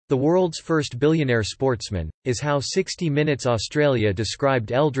The world's first billionaire sportsman, is how 60 Minutes Australia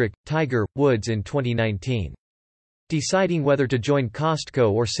described Eldrick, Tiger, Woods in 2019. Deciding whether to join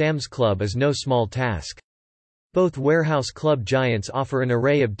Costco or Sam's Club is no small task. Both warehouse club giants offer an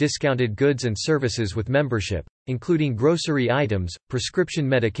array of discounted goods and services with membership, including grocery items, prescription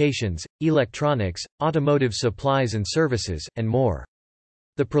medications, electronics, automotive supplies and services, and more.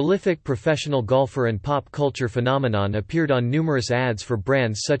 The prolific professional golfer and pop culture phenomenon appeared on numerous ads for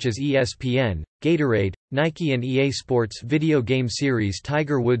brands such as ESPN, Gatorade, Nike and EA Sports video game series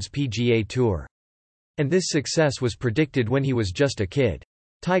Tiger Woods' PGA Tour. And this success was predicted when he was just a kid.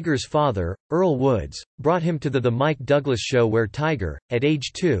 Tiger's father, Earl Woods, brought him to the Mike Douglas Show where Tiger, at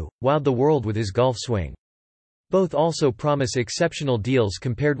age 2, wowed the world with his golf swing. Both also promise exceptional deals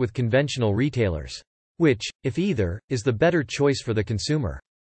compared with conventional retailers. Which, if either, is the better choice for the consumer?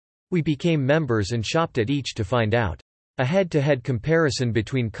 We became members and shopped at each to find out. A head-to-head comparison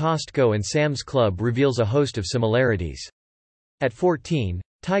between Costco and Sam's Club reveals a host of similarities. At 14,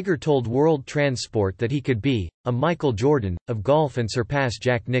 Tiger told World Transport that he could be a Michael Jordan of golf and surpass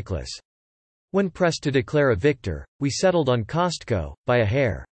Jack Nicklaus. When pressed to declare a victor, we settled on Costco, by a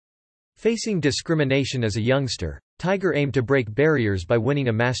hair. Facing discrimination as a youngster, Tiger aimed to break barriers by winning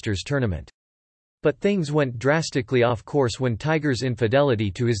a Masters tournament. But things went drastically off course when Tiger's infidelity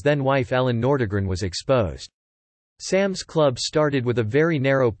to his then-wife Ellen Nordegren was exposed. Sam's Club started with a very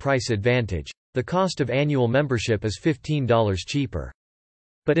narrow price advantage. The cost of annual membership is $15 cheaper.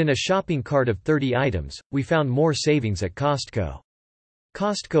 But in a shopping cart of 30 items, we found more savings at Costco.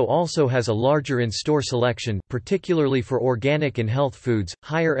 Costco also has a larger in-store selection, particularly for organic and health foods,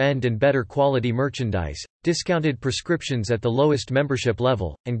 higher-end and better quality merchandise, discounted prescriptions at the lowest membership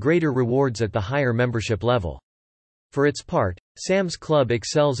level, and greater rewards at the higher membership level. For its part, Sam's Club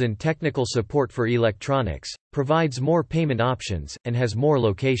excels in technical support for electronics, provides more payment options, and has more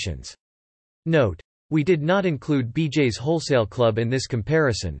locations. Note: we did not include BJ's Wholesale Club in this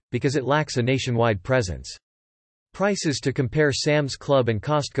comparison, because it lacks a nationwide presence. Prices to compare Sam's Club and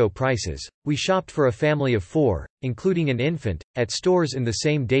Costco prices. We shopped for a family of 4, including an infant, at stores in the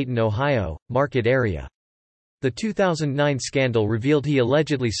same Dayton, Ohio, market area. The 2009 scandal revealed he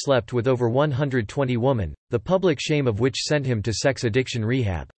allegedly slept with over 120 women, the public shame of which sent him to sex addiction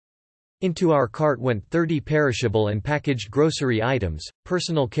rehab. Into our cart went 30 perishable and packaged grocery items,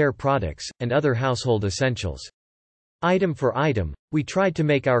 personal care products, and other household essentials. Item for item, we tried to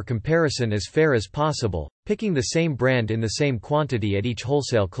make our comparison as fair as possible, picking the same brand in the same quantity at each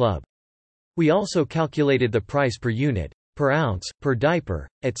wholesale club. We also calculated the price per unit, per ounce, per diaper,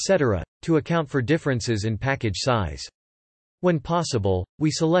 etc., to account for differences in package size. When possible,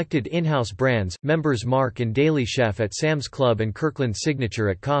 we selected in-house brands, Members Mark and Daily Chef at Sam's Club and Kirkland Signature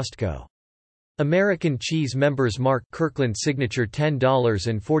at Costco. American cheese Members Mark Kirkland Signature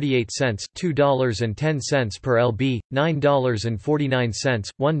 $10.48, $2.10 per lb, $9.49,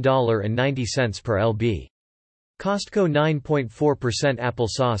 $1.90 per lb. Costco 9.4%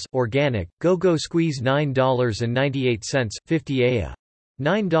 applesauce, organic, Go-Go Squeeze $9.98, 50 aya.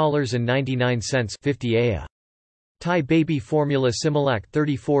 $9.99, 50 aya. Thai Baby Formula Similac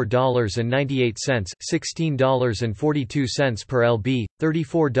 $34.98, $16.42 per lb,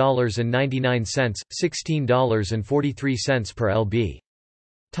 $34.99, $16.43 per lb.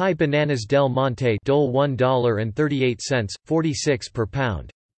 Thai Bananas Del Monte Dole $1.38, 46 per pound.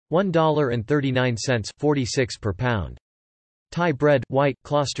 $1.39, 46 per pound. Thai bread white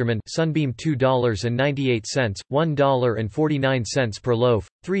Klosterman Sunbeam $2.98, $1.49 per loaf,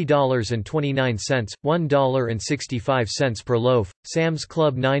 $3.29, $1.65 per loaf. Sam's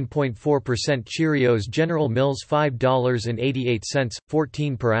Club 9.4% Cheerios General Mills $5.88,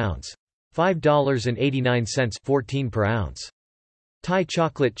 14 per ounce. $5.89, 14 per ounce. Thai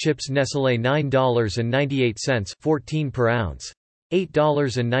chocolate chips Nestlé $9.98, 14 per ounce.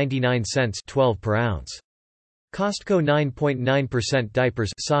 $8.99, 12 per ounce. Costco 9.9%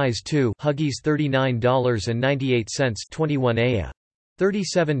 diapers size 2 Huggies $39.98, 21 aya.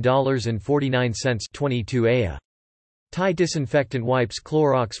 $37.49, 22 aya. Thai disinfectant wipes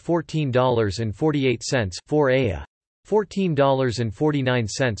Clorox $14.48, 4 aya.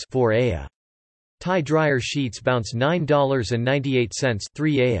 $14.49, 4 aya. Thai dryer sheets Bounce $9.98,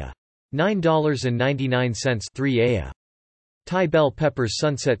 3 aya. $9.99, 3 aya. Thai bell peppers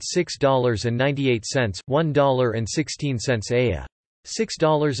Sunset $6.98, $1.16 aya.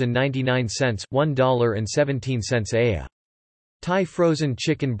 $6.99, $1.17 aya. Thai frozen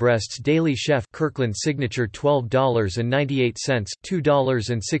chicken breasts Daily Chef Kirkland Signature $12.98,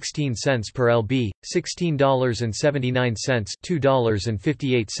 $2.16 per lb, $16.79,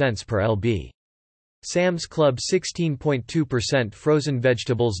 $2.58 per lb. Sam's Club 16.2% frozen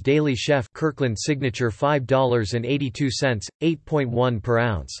vegetables Daily Chef Kirkland Signature $5.82, 8.1 per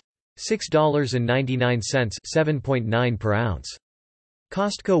ounce. $6.99, 7.9 per ounce.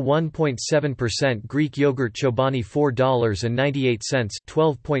 Costco 1.7% Greek yogurt Chobani $4.98,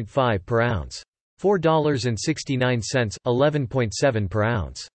 12.5 per ounce. $4.69, 11.7 per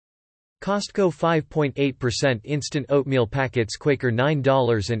ounce. Costco 5.8% instant oatmeal packets Quaker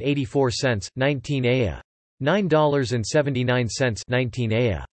 $9.84, 19 aya. $9.79, 19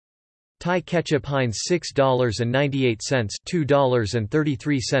 aya. Thai ketchup Heinz $6.98,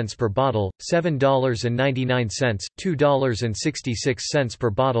 $2.33 per bottle, $7.99, $2.66 per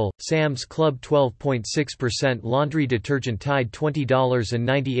bottle. Sam's Club 12.6% laundry detergent Tide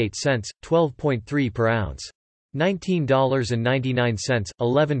 $20.98, 12.3 per ounce. $19.99,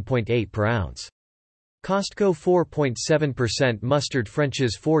 11.8 per ounce. Costco 4.7% mustard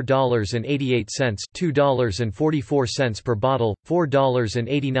French's $4.88, $2.44 per bottle,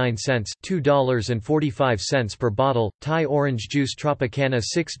 $4.89, $2.45 per bottle. Thai orange juice Tropicana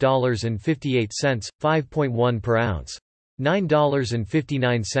 $6.58, 5.1 per ounce.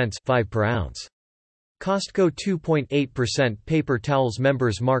 $9.59, 5 per ounce. Costco 2.8% paper towels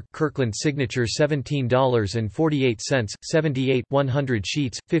Members Mark Kirkland Signature $17.48, 78 100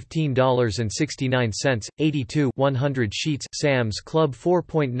 sheets, $15.69, 82 100 sheets. Sam's Club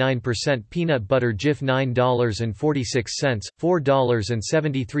 4.9% peanut butter Jif $9.46,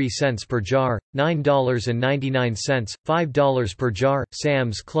 $4.73 per jar, $9.99, $5 per jar.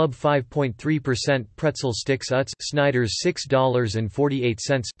 Sam's Club 5.3% pretzel sticks Utz Snyder's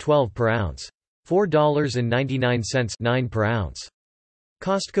 $6.48, 12 per ounce. $4.99, 9 per ounce.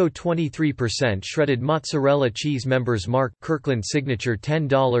 Costco 23% shredded mozzarella cheese Members Mark Kirkland Signature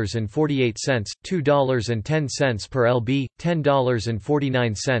 $10.48, $2.10 per lb,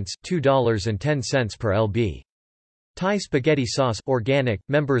 $10.49, $2.10 per lb. Thai spaghetti sauce organic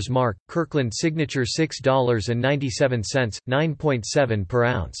Members Mark Kirkland Signature $6.97, 9.7 per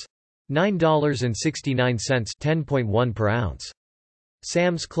ounce. $9.69, 10.1 per ounce.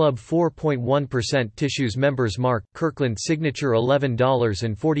 Sam's Club 4.1% tissues Members Mark Kirkland Signature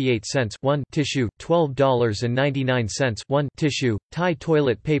 $11.48, 1 tissue, $12.99, 1 tissue. Thai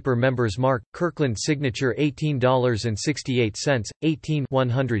toilet paper Members Mark Kirkland Signature $18.68, 18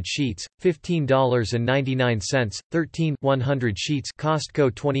 100 sheets, $15.99, 13 100 sheets.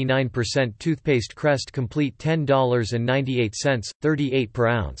 Costco 29% toothpaste Crest Complete $10.98, 38 per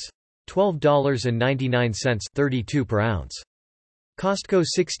ounce. $12.99, 32 per ounce. Costco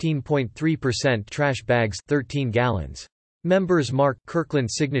 16.3% trash bags 13 gallons. Members Mark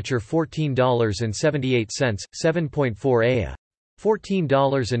Kirkland Signature $14.78, 7.4 aya.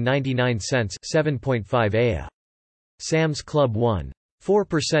 $14.99, 7.5 aya. Sam's Club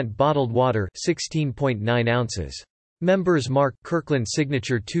 1.4% bottled water 16.9 ounces. Members Mark Kirkland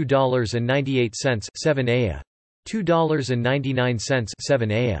Signature $2.98, 7 aya. $2.99,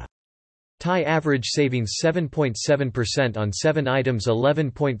 7 aya. Thai average savings 7.7% on 7 items,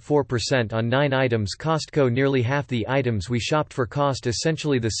 11.4% on 9 items. Costco nearly half the items we shopped for cost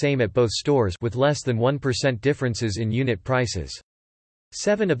essentially the same at both stores, with less than 1% differences in unit prices.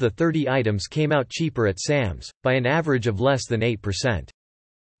 7 of the 30 items came out cheaper at Sam's, by an average of less than 8%.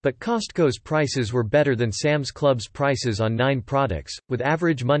 But Costco's prices were better than Sam's Club's prices on 9 products, with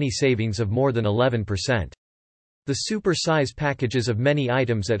average money savings of more than 11%. The super-size packages of many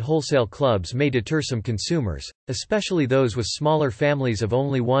items at wholesale clubs may deter some consumers, especially those with smaller families of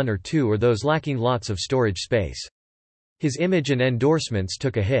only 1 or 2 or those lacking lots of storage space. His image and endorsements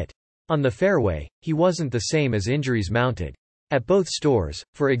took a hit. On the fairway, he wasn't the same as injuries mounted. At both stores,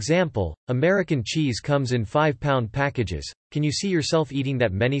 for example, American cheese comes in 5-pound packages. Can you see yourself eating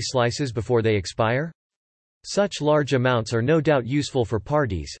that many slices before they expire? Such large amounts are no doubt useful for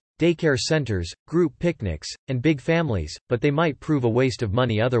parties, daycare centers, group picnics, and big families, but they might prove a waste of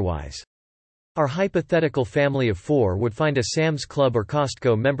money otherwise. Our hypothetical family of 4 would find a Sam's Club or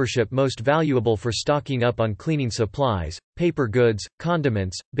Costco membership most valuable for stocking up on cleaning supplies, paper goods,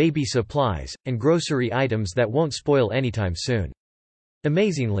 condiments, baby supplies, and grocery items that won't spoil anytime soon.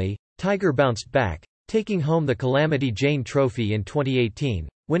 Amazingly, Tiger bounced back, taking home the Calamity Jane Trophy in 2018,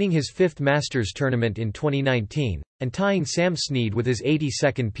 winning his 5th Masters tournament in 2019, and tying Sam Snead with his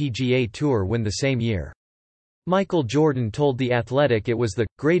 82nd PGA Tour win the same year. Michael Jordan told The Athletic it was the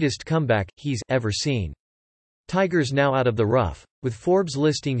greatest comeback he's ever seen. Tiger's now out of the rough, with Forbes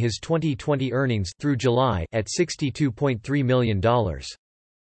listing his 2020 earnings through July at $62.3 million.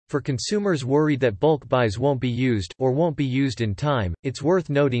 For consumers worried that bulk buys won't be used, or won't be used in time, it's worth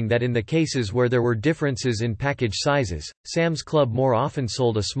noting that in the cases where there were differences in package sizes, Sam's Club more often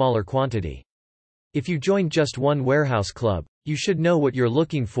sold a smaller quantity. If you join just one warehouse club, you should know what you're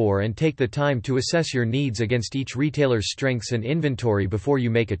looking for and take the time to assess your needs against each retailer's strengths and inventory before you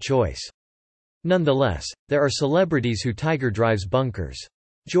make a choice. Nonetheless, there are celebrities who Tiger drives bunkers.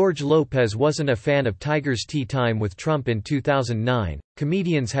 George Lopez wasn't a fan of Tiger's tea time with Trump in 2009.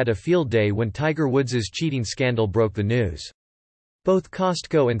 Comedians had a field day when Tiger Woods' cheating scandal broke the news. Both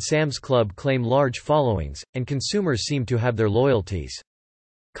Costco and Sam's Club claim large followings, and consumers seem to have their loyalties.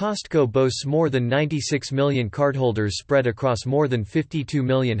 Costco boasts more than 96 million cardholders spread across more than 52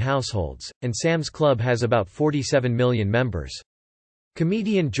 million households, and Sam's Club has about 47 million members.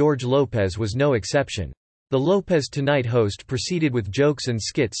 Comedian George Lopez was no exception. The Lopez Tonight host proceeded with jokes and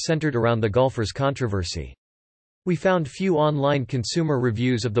skits centered around the golfer's controversy. We found few online consumer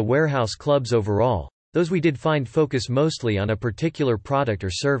reviews of the warehouse clubs overall. Those we did find focus mostly on a particular product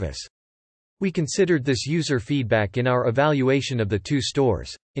or service. We considered this user feedback in our evaluation of the two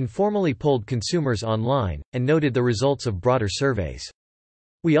stores, informally polled consumers online, and noted the results of broader surveys.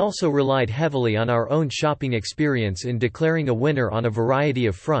 We also relied heavily on our own shopping experience in declaring a winner on a variety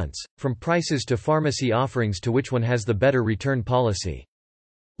of fronts, from prices to pharmacy offerings to which one has the better return policy.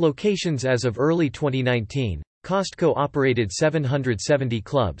 Locations. As of early 2019, Costco operated 770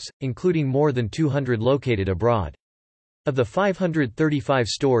 clubs, including more than 200 located abroad. Of the 535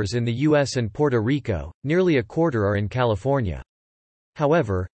 stores in the U.S. and Puerto Rico, nearly a quarter are in California.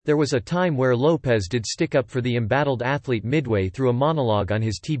 However, there was a time where Lopez did stick up for the embattled athlete midway through a monologue on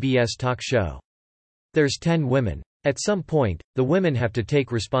his TBS talk show. "There's 10 women. At some point, the women have to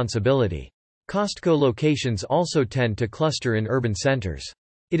take responsibility." Costco locations also tend to cluster in urban centers.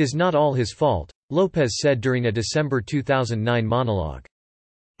 "It is not all his fault," Lopez said during a December 2009 monologue.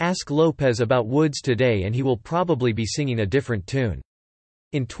 Ask Lopez about Woods today and he will probably be singing a different tune.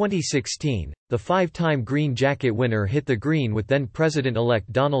 In 2016, the five-time Green Jacket winner hit the green with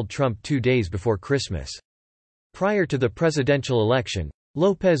then-President-elect Donald Trump 2 days before Christmas. Prior to the presidential election,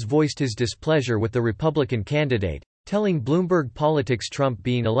 Lopez voiced his displeasure with the Republican candidate, telling Bloomberg Politics Trump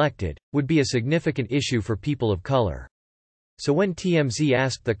being elected would be a significant issue for people of color. So when TMZ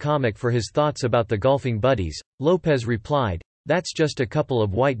asked the comic for his thoughts about the golfing buddies, Lopez replied, "That's just a couple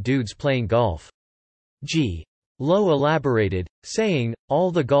of white dudes playing golf." Lowe elaborated, saying, "All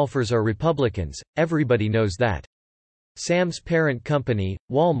the golfers are Republicans, everybody knows that." Sam's parent company,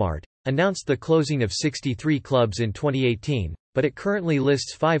 Walmart, announced the closing of 63 clubs in 2018, but it currently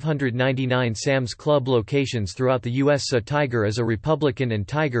lists 599 Sam's Club locations throughout the U.S. So Tiger is a Republican and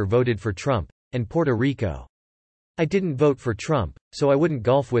Tiger voted for Trump, and Puerto Rico. "I didn't vote for Trump, so I wouldn't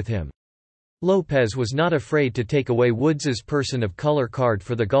golf with him." Lopez was not afraid to take away Woods's person of color card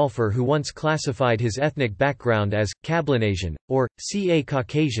for the golfer who once classified his ethnic background as Cablinasian, or Ca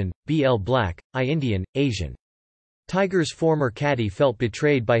Caucasian, Bl Black, I Indian, Asian. Tiger's former caddy felt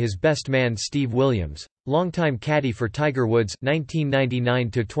betrayed by his best man Steve Williams, longtime caddy for Tiger Woods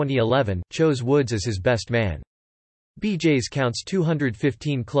 1999–2011, chose Woods as his best man. BJ's counts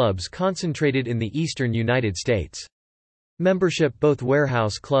 215 clubs concentrated in the eastern United States. Membership. Both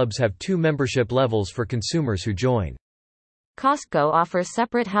warehouse clubs have two membership levels for consumers who join. Costco offers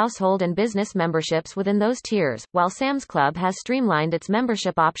separate household and business memberships within those tiers, while Sam's Club has streamlined its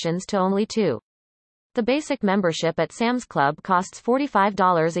membership options to only two. The basic membership at Sam's Club costs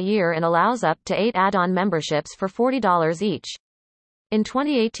 $45 a year and allows up to 8 add-on memberships for $40 each. In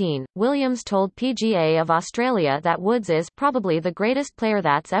 2018, Williams told PGA of Australia that Woods is probably the greatest player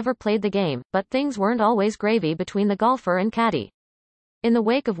that's ever played the game, but things weren't always gravy between the golfer and caddy. In the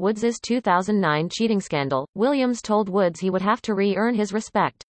wake of Woods' 2009 cheating scandal, Williams told Woods he would have to re-earn his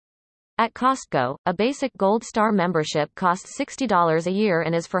respect. At Costco, a basic Gold Star membership costs $60 a year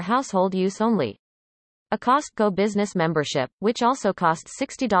and is for household use only. A Costco business membership, which also costs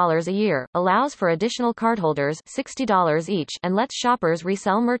 $60 a year, allows for additional cardholders $60 each and lets shoppers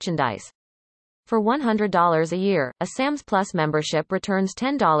resell merchandise. For $100 a year, a Sam's Plus membership returns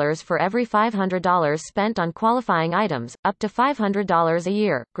 $10 for every $500 spent on qualifying items, up to $500 a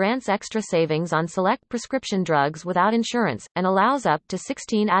year, grants extra savings on select prescription drugs without insurance, and allows up to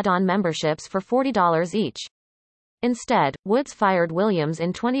 16 add-on memberships for $40 each. Instead, Woods fired Williams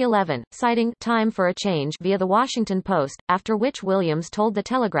in 2011, citing "time for a change" via The Washington Post, after which Williams told The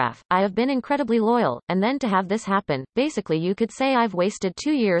Telegraph, "I have been incredibly loyal, and then to have this happen, basically you could say I've wasted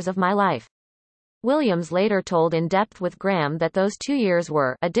 2 years of my life." Williams later told In Depth with Graham that those 2 years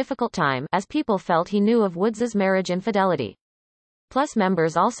were a difficult time, as people felt he knew of Woods' marriage infidelity. Plus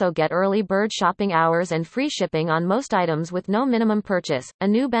members also get early bird shopping hours and free shipping on most items with no minimum purchase, a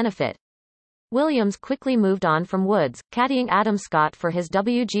new benefit. Williams quickly moved on from Woods, caddying Adam Scott for his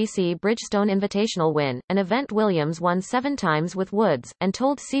WGC Bridgestone Invitational win, an event Williams won 7 times with Woods, and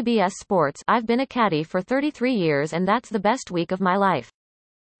told CBS Sports, "I've been a caddy for 33 years and that's the best week of my life."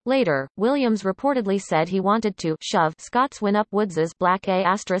 Later, Williams reportedly said he wanted to shove Scott's win up Woods's black A***,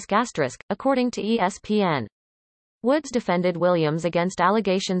 according to ESPN. Woods defended Williams against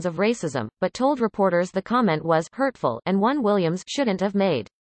allegations of racism, but told reporters the comment was hurtful and one Williams shouldn't have made.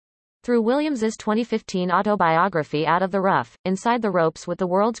 Through Williams's 2015 autobiography Out of the Rough, Inside the Ropes with the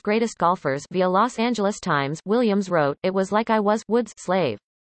World's Greatest Golfers via Los Angeles Times, Williams wrote, "It was like I was Woods' slave."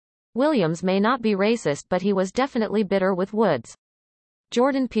 Williams may not be racist, but he was definitely bitter with Woods.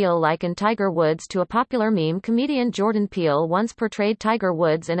 Jordan Peele likened Tiger Woods to a popular meme. Comedian Jordan Peele once portrayed Tiger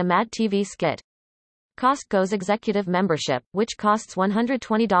Woods in a Mad TV skit. Costco's executive membership, which costs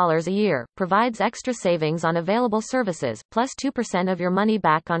 $120 a year, provides extra savings on available services, plus 2% of your money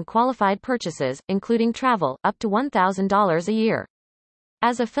back on qualified purchases, including travel, up to $1,000 a year.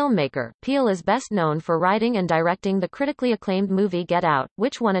 As a filmmaker, Peele is best known for writing and directing the critically acclaimed movie Get Out,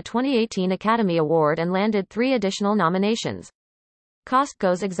 which won a 2018 Academy Award and landed 3 additional nominations.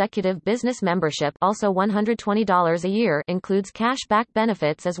 Costco's executive business membership, also $120 a year, includes cash-back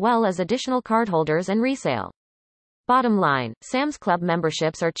benefits as well as additional cardholders and resale. Bottom line, Sam's Club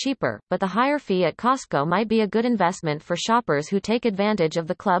memberships are cheaper, but the higher fee at Costco might be a good investment for shoppers who take advantage of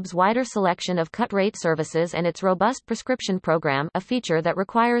the club's wider selection of cut-rate services and its robust prescription program, a feature that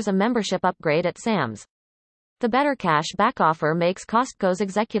requires a membership upgrade at Sam's. The better cash-back offer makes Costco's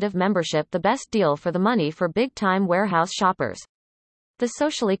executive membership the best deal for the money for big-time warehouse shoppers. The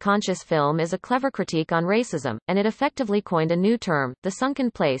Socially Conscious film is a clever critique on racism, and it effectively coined a new term, the sunken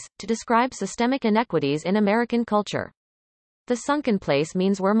place, to describe systemic inequities in American culture. The sunken place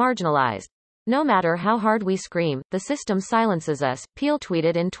means we're marginalized. No matter how hard we scream, the system silences us, Peele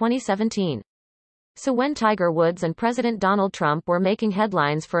tweeted in 2017. So when Tiger Woods and President Donald Trump were making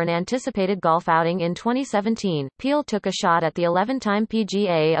headlines for an anticipated golf outing in 2017, Peele took a shot at the 11-time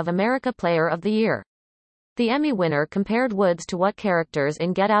PGA of America Player of the Year. The Emmy winner compared Woods to what characters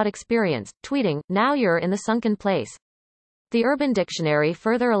in Get Out experienced, tweeting, "Now you're in the sunken place." The Urban Dictionary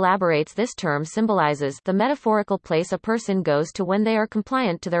further elaborates this term symbolizes the metaphorical place a person goes to when they are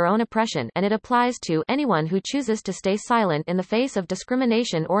compliant to their own oppression, and it applies to anyone who chooses to stay silent in the face of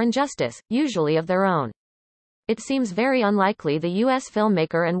discrimination or injustice, usually of their own. It seems very unlikely the U.S.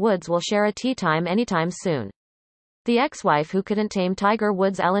 filmmaker and Woods will share a tea time anytime soon. The ex-wife who couldn't tame Tiger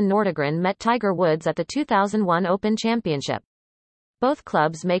Woods, Ellen Nordegren, met Tiger Woods at the 2001 Open Championship. Both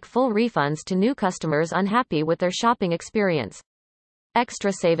clubs make full refunds to new customers unhappy with their shopping experience.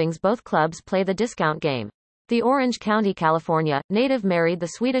 Extra savings. Both clubs play the discount game. The Orange County, California native married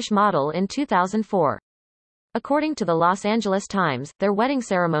the Swedish model in 2004. According to the Los Angeles Times, their wedding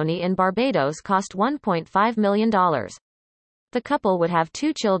ceremony in Barbados cost $1.5 million. The couple would have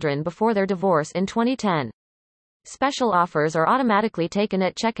 2 children before their divorce in 2010. Special offers are automatically taken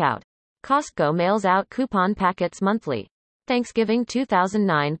at checkout. Costco mails out coupon packets monthly. Thanksgiving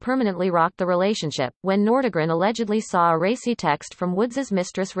 2009 permanently rocked the relationship, when Nordegren allegedly saw a racy text from Woods'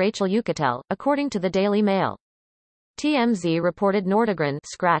 mistress Rachel Yucatel, according to the Daily Mail. TMZ reported Nordegren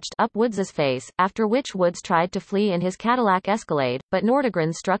scratched up Woods' face, after which Woods tried to flee in his Cadillac Escalade, but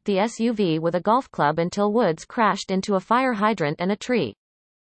Nordegren struck the SUV with a golf club until Woods crashed into a fire hydrant and a tree.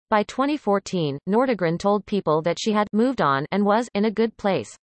 By 2014, Nordegren told People that she had moved on and was in a good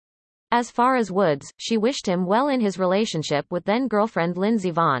place. As far as Woods, she wished him well in his relationship with then-girlfriend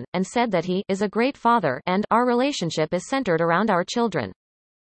Lindsey Vonn, and said that he is a great father and our relationship is centered around our children.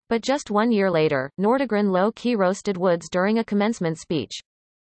 But just 1 year later, Nordegren low-key roasted Woods during a commencement speech.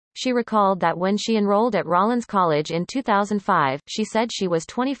 She recalled that when she enrolled at Rollins College in 2005, she said she was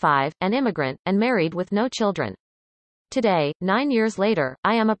 25, an immigrant, and married with no children. Today, 9 years later,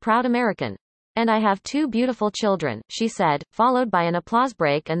 I am a proud American. And I have 2 beautiful children, she said, followed by an applause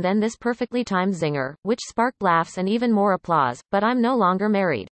break and then this perfectly timed zinger, which sparked laughs and even more applause, but I'm no longer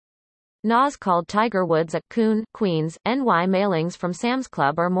married. Nas called Tiger Woods a coon. Queens, NY mailings from Sam's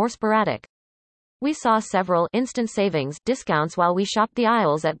Club are more sporadic. We saw several instant savings discounts while we shopped the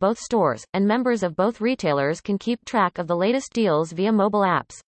aisles at both stores, and members of both retailers can keep track of the latest deals via mobile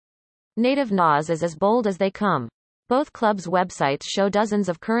apps. Native Nas is as bold as they come. Both clubs' websites show dozens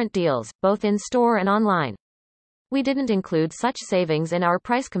of current deals, both in-store and online. We didn't include such savings in our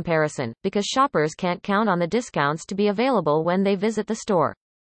price comparison, because shoppers can't count on the discounts to be available when they visit the store.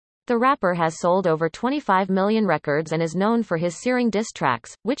 The rapper has sold over 25 million records and is known for his searing diss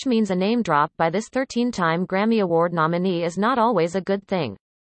tracks, which means a name drop by this 13-time Grammy Award nominee is not always a good thing.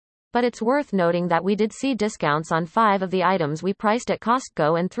 But it's worth noting that we did see discounts on 5 of the items we priced at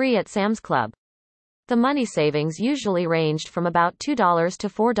Costco and 3 at Sam's Club. The money savings usually ranged from about $2 to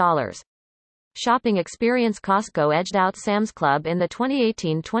 $4. Shopping experience. Costco edged out Sam's Club in the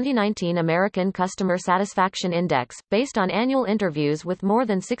 2018-2019 American Customer Satisfaction Index, based on annual interviews with more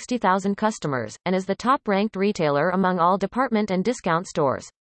than 60,000 customers, and is the top-ranked retailer among all department and discount stores.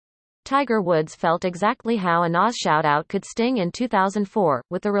 Tiger Woods felt exactly how a Nas shoutout could sting in 2004,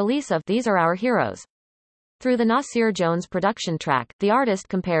 with the release of These Are Our Heroes. Through the Nasir Jones production track, the artist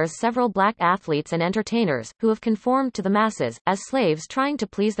compares several black athletes and entertainers, who have conformed to the masses, as slaves trying to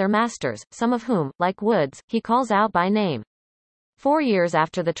please their masters, some of whom, like Woods, he calls out by name. 4 years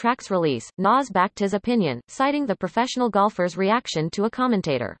after the track's release, Nas backed his opinion, citing the professional golfer's reaction to a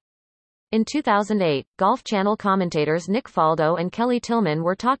commentator. In 2008, Golf Channel commentators Nick Faldo and Kelly Tillman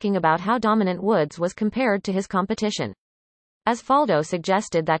were talking about how dominant Woods was compared to his competition. As Faldo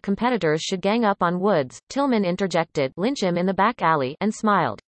suggested that competitors should gang up on Woods, Tillman interjected, "Lynch him in the back alley," and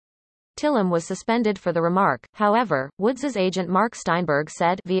smiled. Tillman was suspended for the remark. However, Woods's agent Mark Steinberg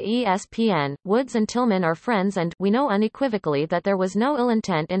said, via ESPN, "Woods and Tillman are friends and, we know unequivocally that there was no ill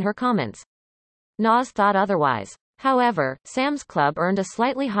intent in her comments." Nas thought otherwise. However, Sam's Club earned a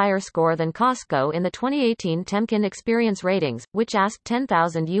slightly higher score than Costco in the 2018 Temkin Experience ratings, which asked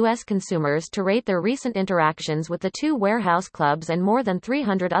 10,000 U.S. consumers to rate their recent interactions with the two warehouse clubs and more than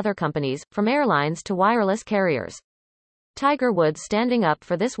 300 other companies, from airlines to wireless carriers. Tiger Woods standing up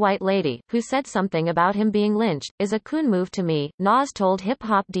for this white lady, who said something about him being lynched, is a coon move to me, Nas told Hip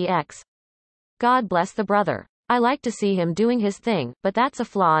Hop DX. God bless the brother. I like to see him doing his thing, but that's a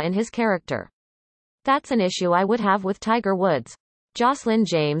flaw in his character. That's an issue I would have with Tiger Woods. Jocelyn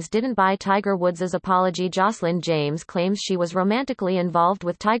James didn't buy Tiger Woods' apology. Jocelyn James claims she was romantically involved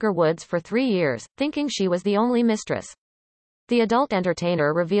with Tiger Woods for 3 years, thinking she was the only mistress. The adult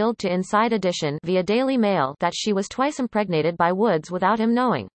entertainer revealed to Inside Edition via Daily Mail that she was twice impregnated by Woods without him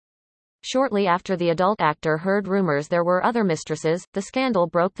knowing. Shortly after the adult actor heard rumors there were other mistresses, the scandal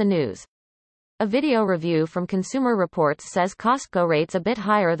broke the news. A video review from Consumer Reports says Costco rates a bit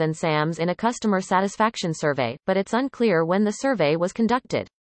higher than Sam's in a customer satisfaction survey, but it's unclear when the survey was conducted.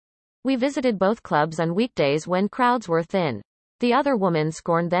 We visited both clubs on weekdays when crowds were thin. The other woman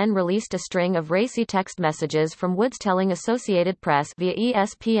scorned then released a string of racy text messages from Woods telling Associated Press via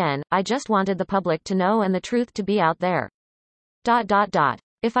ESPN, "I just wanted the public to know and the truth to be out there.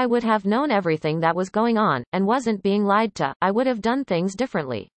 If I would have known everything that was going on, and wasn't being lied to, I would have done things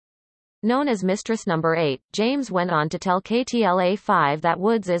differently." Known as Mistress Number 8, James went on to tell KTLA-5 that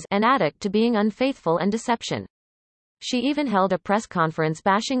Woods is an addict to being unfaithful and deception. She even held a press conference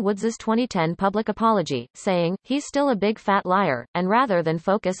bashing Woods's 2010 public apology, saying, "He's still a big fat liar, and rather than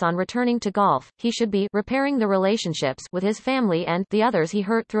focus on returning to golf, he should be repairing the relationships with his family and the others he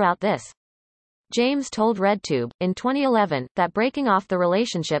hurt throughout this." James told RedTube, in 2011, that breaking off the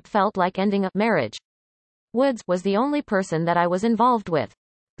relationship felt like ending a marriage. Woods was the only person that I was involved with.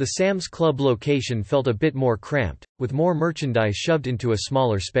 The Sam's Club location felt a bit more cramped, with more merchandise shoved into a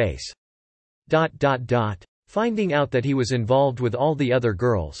smaller space. Finding out that he was involved with all the other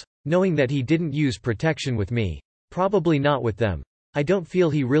girls, knowing that he didn't use protection with me, probably not with them, I don't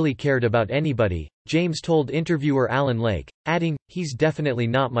feel he really cared about anybody, James told interviewer Alan Lake, adding, "He's definitely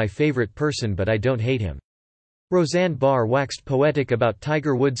not my favorite person but I don't hate him." Roseanne Barr waxed poetic about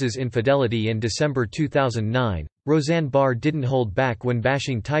Tiger Woods' infidelity in December 2009. Roseanne Barr didn't hold back when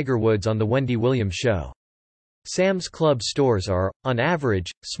bashing Tiger Woods on The Wendy Williams Show. Sam's Club stores are, on average,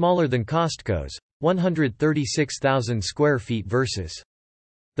 smaller than Costco's, 136,000 square feet versus.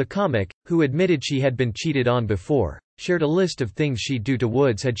 The comic, who admitted she had been cheated on before, shared a list of things she'd do to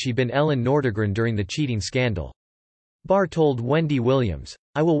Woods had she been Ellen Nordegren during the cheating scandal. Barr told Wendy Williams,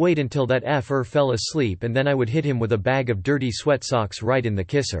 "I will wait until that F-er fell asleep and then I would hit him with a bag of dirty sweat socks right in the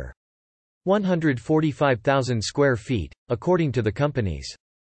kisser." 145,000 square feet, according to the companies.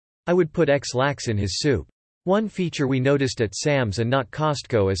 "I would put X-Lax in his soup." One feature we noticed at Sam's and not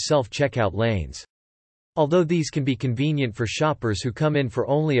Costco is self-checkout lanes. Although these can be convenient for shoppers who come in for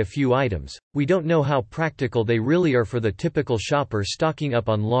only a few items, we don't know how practical they really are for the typical shopper stocking up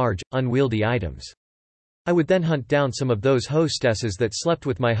on large, unwieldy items. I would then hunt down some of those hostesses that slept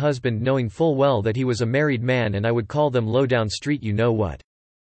with my husband knowing full well that he was a married man, and I would call them low-down street you-know-what.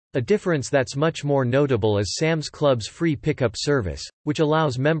 A difference that's much more notable is Sam's Club's free pickup service, which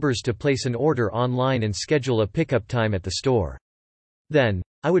allows members to place an order online and schedule a pickup time at the store. Then,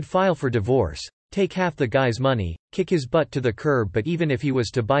 I would file for divorce, take half the guy's money, kick his butt to the curb, but even if he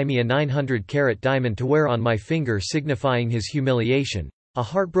was to buy me a 900-carat diamond to wear on my finger signifying his humiliation, a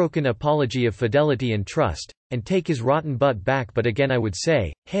heartbroken apology of fidelity and trust, and take his rotten butt back, but again I would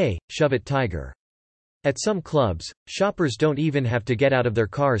say, "Hey, shove it, Tiger." At some clubs, shoppers don't even have to get out of their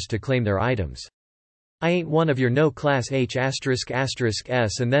cars to claim their items. I ain't one of your no class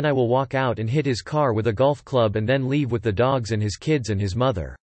H*****s and then I will walk out and hit his car with a golf club and then leave with the dogs and his kids and his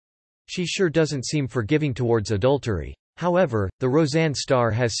mother. She sure doesn't seem forgiving towards adultery. However, the Roseanne star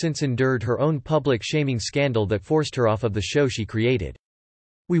has since endured her own public shaming scandal that forced her off of the show she created.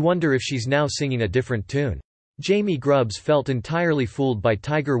 We wonder if she's now singing a different tune. Jamie Grubbs felt entirely fooled by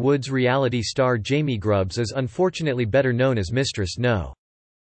Tiger Woods. Reality star Jamie Grubbs is unfortunately better known as Mistress No.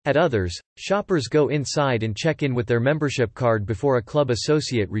 At others, shoppers go inside and check in with their membership card before a club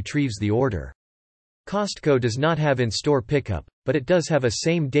associate retrieves the order. Costco does not have in-store pickup, but it does have a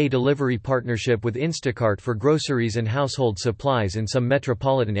same-day delivery partnership with Instacart for groceries and household supplies in some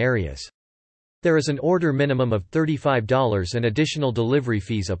metropolitan areas. There is an order minimum of $35 and additional delivery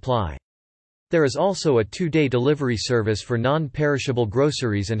fees apply. There is also a 2-day delivery service for non-perishable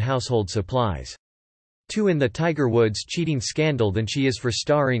groceries and household supplies. Too in the Tiger Woods cheating scandal than she is for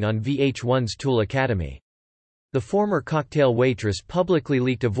starring on VH1's Tool Academy. The former cocktail waitress publicly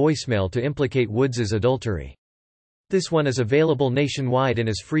leaked a voicemail to implicate Woods's adultery. This one is available nationwide and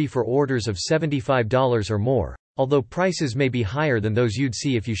is free for orders of $75 or more, although prices may be higher than those you'd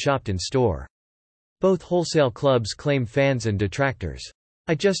see if you shopped in store. Both wholesale clubs claim fans and detractors.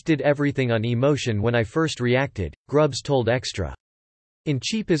 I just did everything on emotion when I first reacted, Grubbs told Extra. In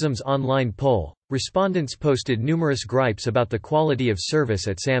Cheapism's online poll, respondents posted numerous gripes about the quality of service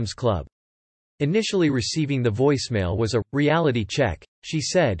at Sam's Club. Initially receiving the voicemail was a reality check, she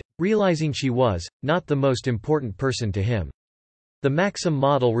said, realizing she was not the most important person to him. The Maxim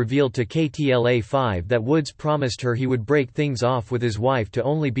model revealed to KTLA5 that Woods promised her he would break things off with his wife to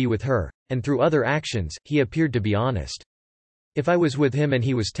only be with her, and through other actions, he appeared to be honest. If I was with him and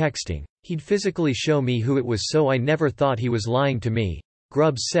he was texting, he'd physically show me who it was, so I never thought he was lying to me,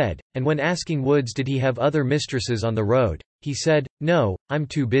 Grubbs said, and when asking Woods did he have other mistresses on the road, he said, "No, I'm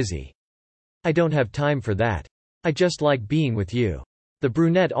too busy. I don't have time for that. I just like being with you." The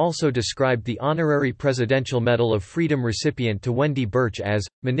brunette also described the honorary Presidential Medal of Freedom recipient to Wendy Birch as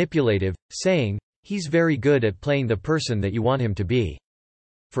manipulative, saying, "He's very good at playing the person that you want him to be."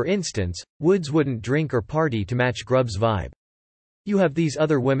 For instance, Woods wouldn't drink or party to match Grubbs' vibe. You have these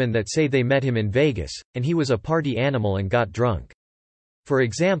other women that say they met him in Vegas, and he was a party animal and got drunk. For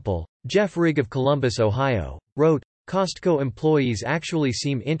example, Jeff Rigg of Columbus, Ohio, wrote, "Costco employees actually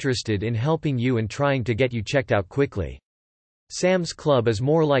seem interested in helping you and trying to get you checked out quickly. Sam's Club is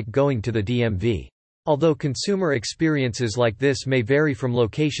more like going to the DMV. Although consumer experiences like this may vary from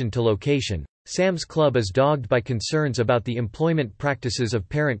location to location, Sam's Club is dogged by concerns about the employment practices of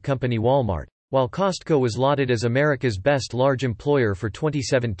parent company Walmart, while Costco was lauded as America's best large employer for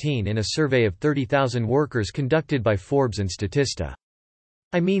 2017 in a survey of 30,000 workers conducted by Forbes and Statista.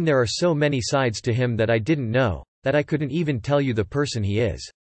 I mean, there are so many sides to him that I didn't know, that I couldn't even tell you the person he is."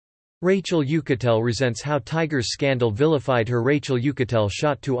 Rachel Yucatel resents how Tiger's scandal vilified her. Rachel Yucatel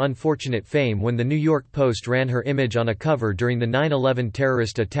shot to unfortunate fame when the New York Post ran her image on a cover during the 9/11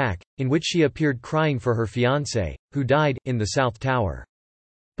 terrorist attack, in which she appeared crying for her fiancé, who died in the South Tower.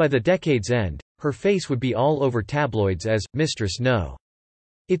 By the decade's end, her face would be all over tabloids as Mistress No.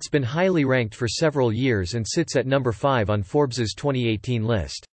 It's been highly ranked for several years and sits at number 5 on Forbes's 2018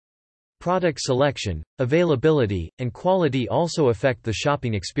 list. Product selection, availability, and quality also affect the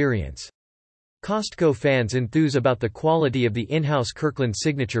shopping experience. Costco fans enthuse about the quality of the in-house Kirkland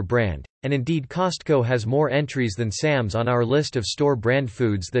signature brand, and indeed Costco has more entries than Sam's on our list of store brand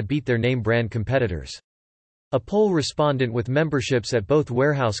foods that beat their name brand competitors. A poll respondent with memberships at both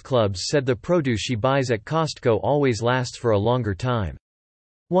warehouse clubs said the produce she buys at Costco always lasts for a longer time.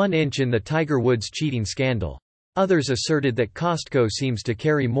 1 inch in the Tiger Woods cheating scandal. Others asserted that Costco seems to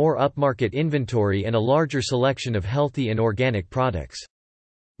carry more upmarket inventory and a larger selection of healthy and organic products.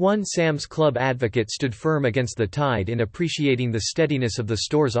 One Sam's Club advocate stood firm against the tide in appreciating the steadiness of the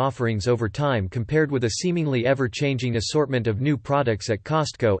store's offerings over time compared with a seemingly ever-changing assortment of new products at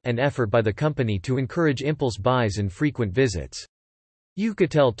Costco, an effort by the company to encourage impulse buys and frequent visits.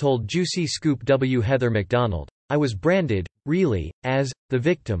 Yucatel told Juicy Scoop Heather McDonald, "I was branded, really, as the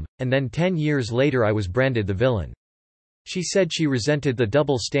victim, and then 10 years later I was branded the villain." She said she resented the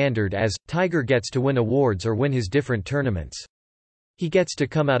double standard as Tiger gets to win awards or win his different tournaments. He gets to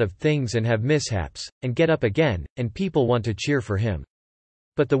come out of things and have mishaps, and get up again, and people want to cheer for him.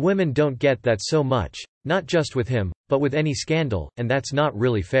 But the women don't get that so much, not just with him, but with any scandal, and that's not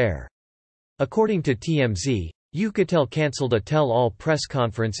really fair. According to TMZ, Yucatel cancelled a tell-all press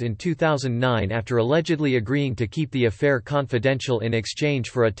conference in 2009 after allegedly agreeing to keep the affair confidential in exchange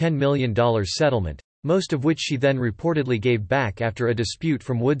for a $10 million settlement, most of which she then reportedly gave back after a dispute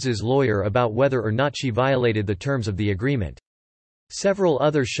from Woods's lawyer about whether or not she violated the terms of the agreement. Several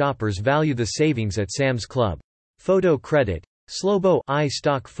other shoppers value the savings at Sam's Club. Photo credit. Slobo I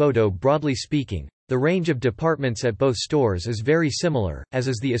stock photo. Broadly speaking, the range of departments at both stores is very similar, as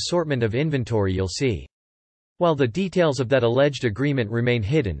is the assortment of inventory you'll see. While the details of that alleged agreement remain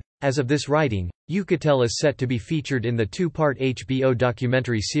hidden, as of this writing, Yucatel is set to be featured in the two-part HBO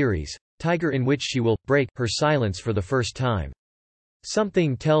documentary series, Tiger, in which she will break her silence for the first time.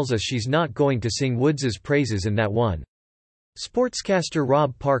 Something tells us she's not going to sing Woods' praises in that one. Sportscaster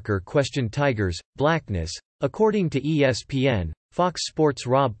Rob Parker questioned Tiger's blackness. According to ESPN, Fox Sports'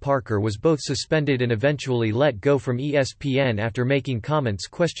 Rob Parker was both suspended and eventually let go from ESPN after making comments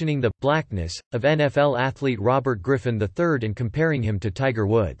questioning the blackness of NFL athlete Robert Griffin III and comparing him to Tiger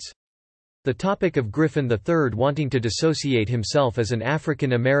Woods. The topic of Griffin III wanting to dissociate himself as an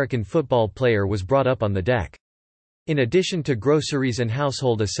African American football player was brought up on the deck. In addition to groceries and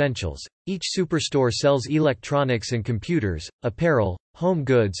household essentials, each superstore sells electronics and computers, apparel, home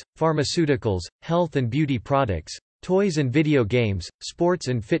goods, pharmaceuticals, health and beauty products, toys and video games, sports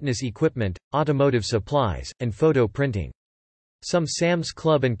and fitness equipment, automotive supplies, and photo printing. Some Sam's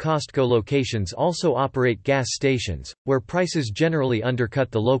Club and Costco locations also operate gas stations, where prices generally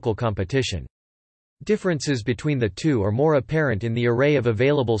undercut the local competition. Differences between the two are more apparent in the array of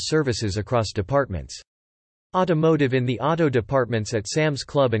available services across departments. Automotive. In the auto departments at Sam's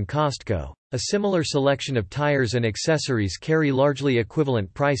Club and Costco, a similar selection of tires and accessories carry largely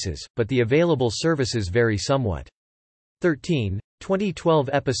equivalent prices, but the available services vary somewhat. 2012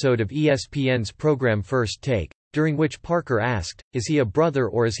 episode of ESPN's program First Take, during which Parker asked, "Is he a brother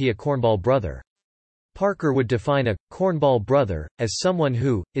or is he a cornball brother?" Parker would define a cornball brother as someone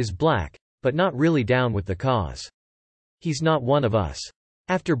who is black, but not really down with the cause. "He's not one of us."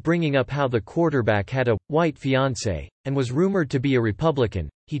 After bringing up how the quarterback had a white fiancée and was rumored to be a Republican,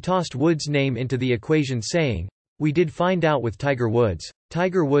 he tossed Woods' name into the equation, saying, "We did find out with Tiger Woods.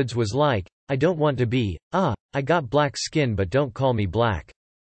 Tiger Woods was like, I don't want to be, I got black skin but don't call me black."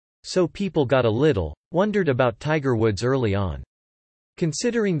 So people got a little wondered about Tiger Woods early on.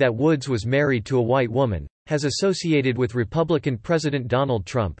 Considering that Woods was married to a white woman, has associated with Republican President Donald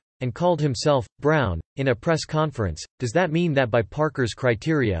Trump, and called himself brown in a press conference, does that mean that by Parker's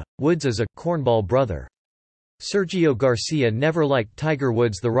criteria, Woods is a cornball brother? Sergio Garcia never liked Tiger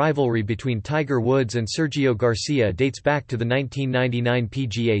Woods. The rivalry between Tiger Woods and Sergio Garcia dates back to the 1999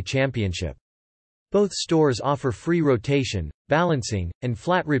 PGA Championship. Both stores offer free rotation, balancing, and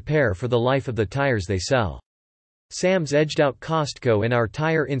flat repair for the life of the tires they sell. Sam's edged out Costco in our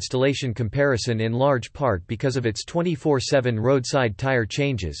tire installation comparison in large part because of its 24/7 roadside tire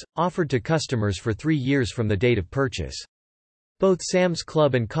changes, offered to customers for 3 years from the date of purchase. Both Sam's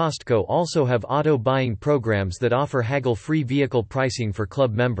Club and Costco also have auto buying programs that offer haggle-free vehicle pricing for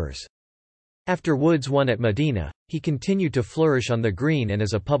club members. After Woods won at Medina, he continued to flourish on the green and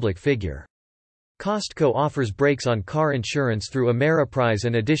as a public figure. Costco offers breaks on car insurance through Ameriprise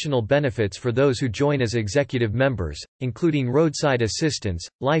and additional benefits for those who join as executive members, including roadside assistance,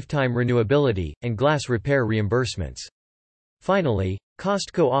 lifetime renewability, and glass repair reimbursements. Finally,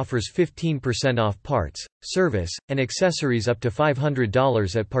 Costco offers 15% off parts, service, and accessories up to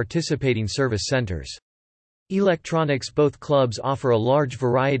 $500 at participating service centers. Electronics. Both clubs offer a large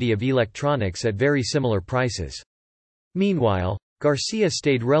variety of electronics at very similar prices. Meanwhile, Garcia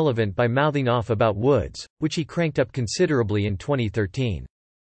stayed relevant by mouthing off about Woods, which he cranked up considerably in 2013.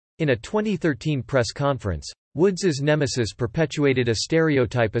 In a 2013 press conference, Woods's nemesis perpetuated a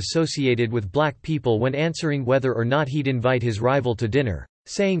stereotype associated with black people when answering whether or not he'd invite his rival to dinner,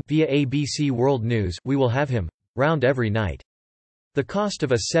 saying, via ABC World News, "We will have him round every night." The cost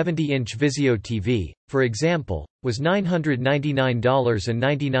of a 70-inch Vizio TV, for example, was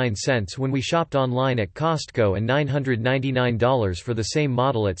 $999.99 when we shopped online at Costco and $999 for the same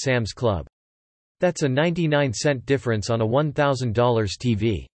model at Sam's Club. That's a 99-cent difference on a $1,000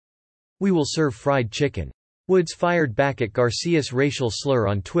 TV. "We will serve fried chicken." Woods fired back at Garcia's racial slur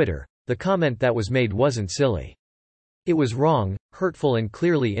on Twitter. The comment that was made wasn't silly. It was wrong, hurtful and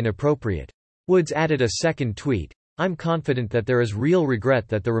clearly inappropriate. Woods added a second tweet, "I'm confident that there is real regret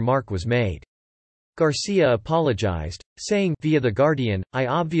that the remark was made." Garcia apologized, saying, via The Guardian, "I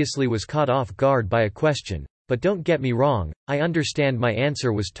obviously was caught off guard by a question, but don't get me wrong, I understand my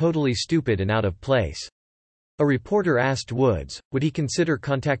answer was totally stupid and out of place." A reporter asked Woods, would he consider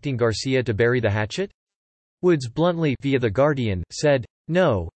contacting Garcia to bury the hatchet? Woods bluntly, via The Guardian, said,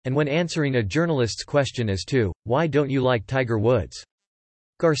 "No," and when answering a journalist's question as to, "Why don't you like Tiger Woods?"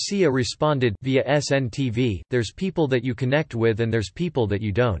 Garcia responded, via SNTV, "There's people that you connect with and there's people that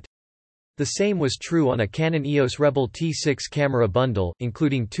you don't." The same was true on a Canon EOS Rebel T6 camera bundle,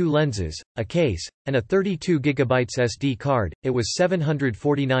 including 2 lenses, a case, and a 32GB SD card. It was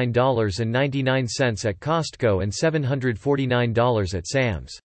 $749.99 at Costco and $749 at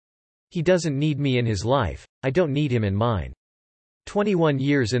Sam's. He doesn't need me in his life, I don't need him in mine. 21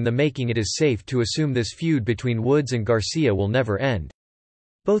 years in the making. It is safe to assume this feud between Woods and Garcia will never end.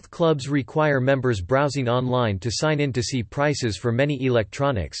 Both clubs require members browsing online to sign in to see prices for many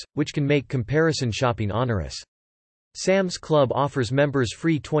electronics, which can make comparison shopping onerous. Sam's Club offers members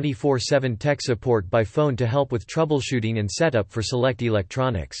free 24/7 tech support by phone to help with troubleshooting and setup for select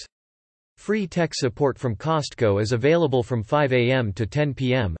electronics. Free tech support from Costco is available from 5 a.m. to 10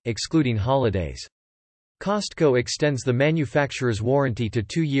 p.m., excluding holidays. Costco extends the manufacturer's warranty to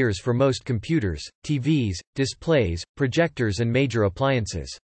 2 years for most computers, TVs, displays, projectors and major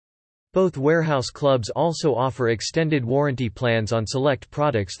appliances. Both warehouse clubs also offer extended warranty plans on select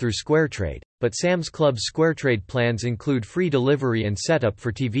products through SquareTrade, but Sam's Club's SquareTrade plans include free delivery and setup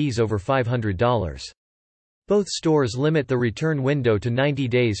for TVs over $500. Both stores limit the return window to 90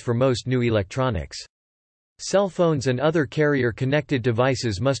 days for most new electronics. Cell phones and other carrier-connected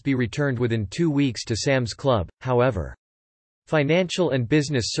devices must be returned within 2 weeks to Sam's Club, however. Financial and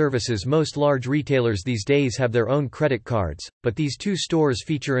business services. Most large retailers these days have their own credit cards, but these 2 stores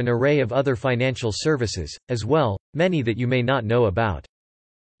feature an array of other financial services, as well, many that you may not know about.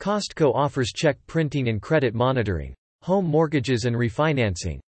 Costco offers check printing and credit monitoring, home mortgages and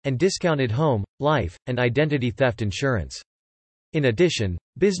refinancing, and discounted home, life, and identity theft insurance. In addition,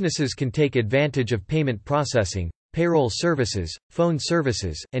 businesses can take advantage of payment processing, payroll services, phone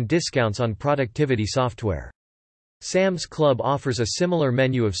services, and discounts on productivity software. Sam's Club offers a similar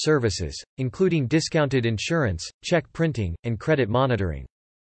menu of services, including discounted insurance, check printing, and credit monitoring.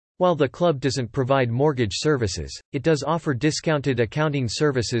 While the club doesn't provide mortgage services, it does offer discounted accounting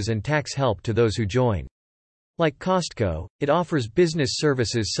services and tax help to those who join. Like Costco, it offers business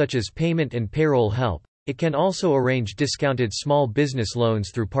services such as payment and payroll help. It can also arrange discounted small business loans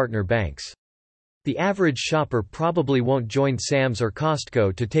through partner banks. The average shopper probably won't join Sam's or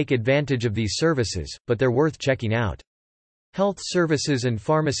Costco to take advantage of these services, but they're worth checking out. Health services and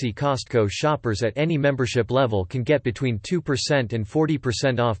pharmacy. Costco shoppers at any membership level can get between 2% and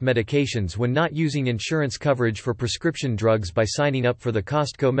 40% off medications when not using insurance coverage for prescription drugs by signing up for the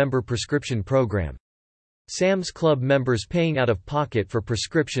Costco member prescription program. Sam's Club members paying out of pocket for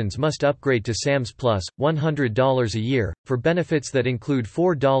prescriptions must upgrade to Sam's Plus, $100 a year, for benefits that include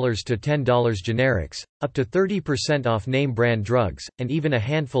 $4 to $10 generics, up to 30% off name-brand drugs, and even a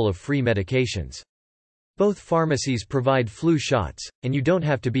handful of free medications. Both pharmacies provide flu shots, and you don't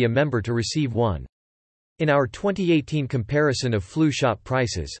have to be a member to receive one. In our 2018 comparison of flu shot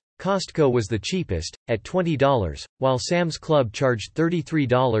prices, Costco was the cheapest, at $20, while Sam's Club charged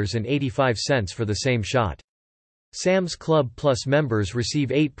 $33.85 for the same shot. Sam's Club Plus members receive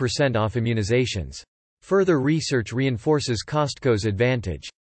 8% off immunizations. Further research reinforces Costco's advantage.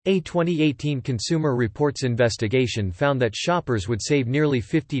 A 2018 Consumer Reports investigation found that shoppers would save nearly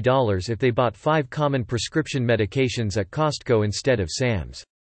 $50 if they bought 5 common prescription medications at Costco instead of Sam's.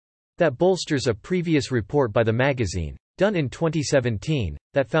 That bolsters a previous report by the magazine, done in 2017,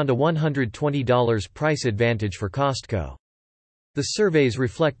 that found a $120 price advantage for Costco. The surveys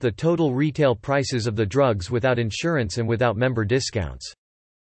reflect the total retail prices of the drugs without insurance and without member discounts.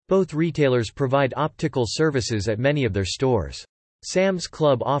 Both retailers provide optical services at many of their stores. Sam's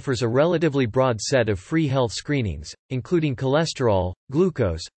Club offers a relatively broad set of free health screenings, including cholesterol,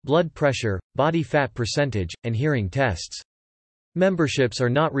 glucose, blood pressure, body fat percentage, and hearing tests. Memberships are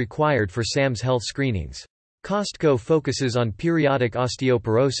not required for Sam's health screenings. Costco focuses on periodic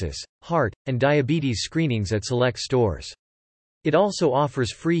osteoporosis, heart, and diabetes screenings at select stores. It also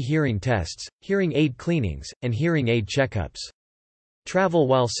offers free hearing tests, hearing aid cleanings, and hearing aid checkups. Travel.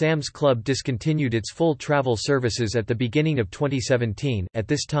 While Sam's Club discontinued its full travel services at the beginning of 2017, at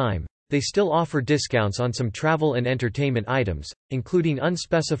this time, they still offer discounts on some travel and entertainment items, including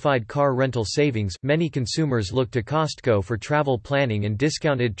unspecified car rental savings. Many consumers look to Costco for travel planning and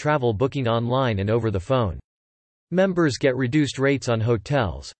discounted travel booking online and over the phone. Members get reduced rates on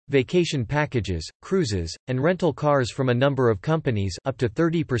hotels, vacation packages, cruises, and rental cars from a number of companies, up to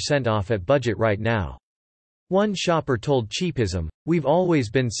 30% off at Budget right now. One shopper told Cheapism, "We've always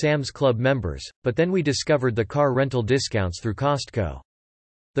been Sam's Club members, but then we discovered the car rental discounts through Costco.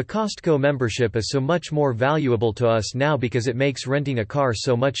 The Costco membership is so much more valuable to us now because it makes renting a car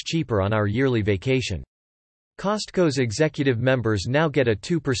so much cheaper on our yearly vacation." Costco's executive members now get a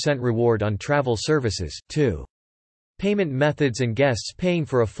 2% reward on travel services, too. Payment methods and guests paying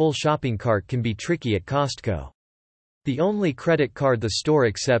for a full shopping cart can be tricky at Costco. The only credit card the store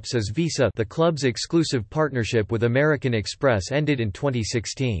accepts is Visa. The club's exclusive partnership with American Express ended in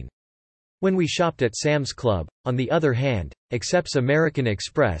 2016. When we shopped at Sam's Club, on the other hand, accepts American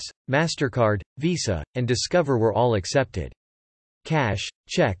Express, MasterCard, Visa, and Discover were all accepted. Cash,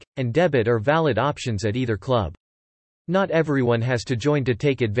 check, and debit are valid options at either club. Not everyone has to join to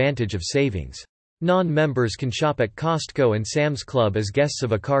take advantage of savings. Non-members can shop at Costco and Sam's Club as guests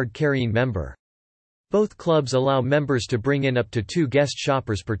of a card-carrying member. Both clubs allow members to bring in up to 2 guest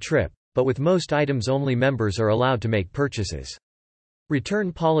shoppers per trip, but with most items only members are allowed to make purchases.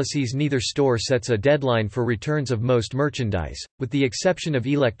 Return policies. Neither store sets a deadline for returns of most merchandise, with the exception of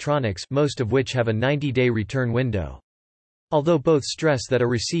electronics, most of which have a 90-day return window. Although both stress that a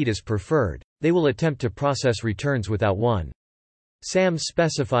receipt is preferred, they will attempt to process returns without one. Sam's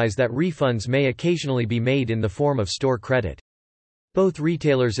specifies that refunds may occasionally be made in the form of store credit. Both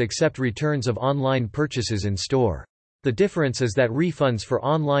retailers accept returns of online purchases in store. The difference is that refunds for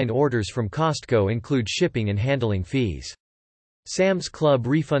online orders from Costco include shipping and handling fees. Sam's Club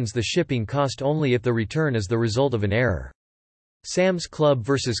refunds the shipping cost only if the return is the result of an error. Sam's Club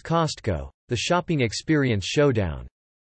vs. Costco, the shopping experience showdown.